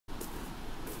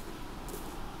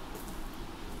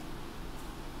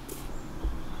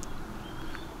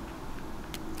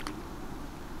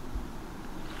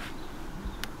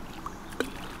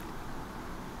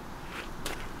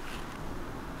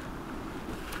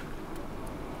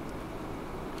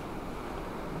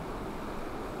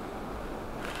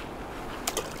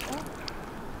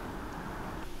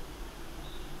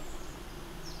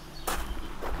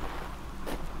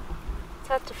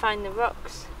find the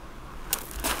rocks.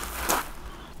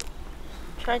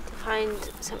 Trying to find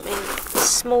something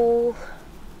small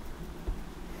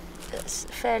that's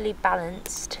fairly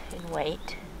balanced in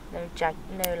weight.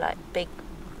 No like big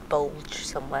bulge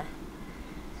somewhere,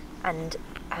 and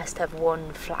has to have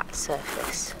one flat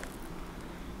surface.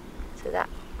 So that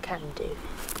can do.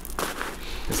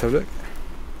 Let's have a look.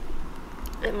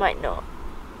 It might not,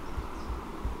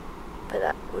 but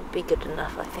that would be good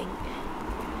enough, I think.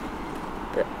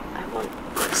 But I want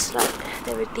a slight.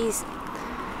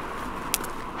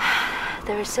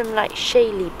 There are some like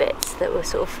shaly bits that were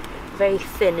sort of very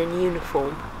thin and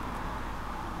uniform,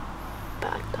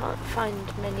 but I can't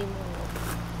find many more.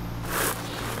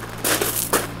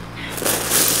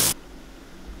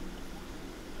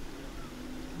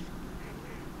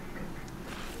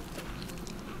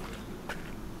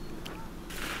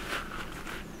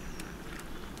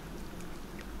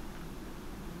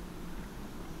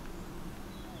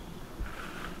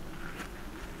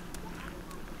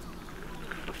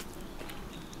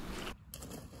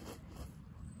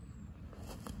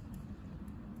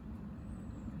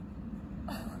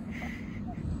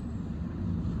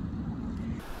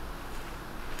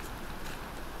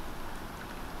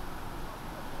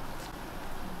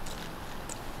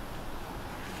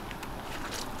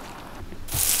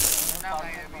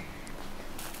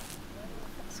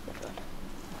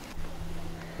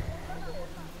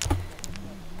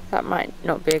 That might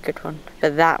not be a good one,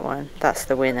 but that one, that's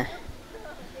the winner.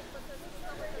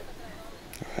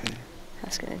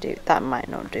 That's gonna do, that might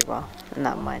not do well, and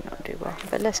that might not do well,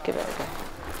 but let's give it a go.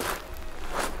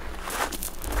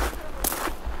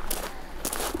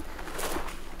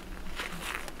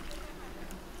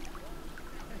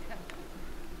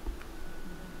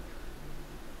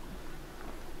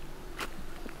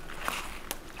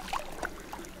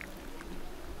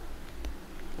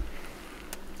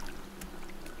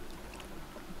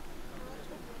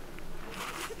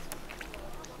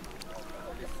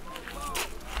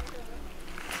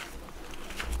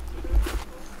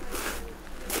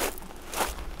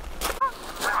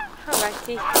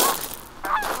 Alrighty,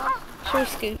 shall we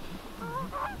scoot?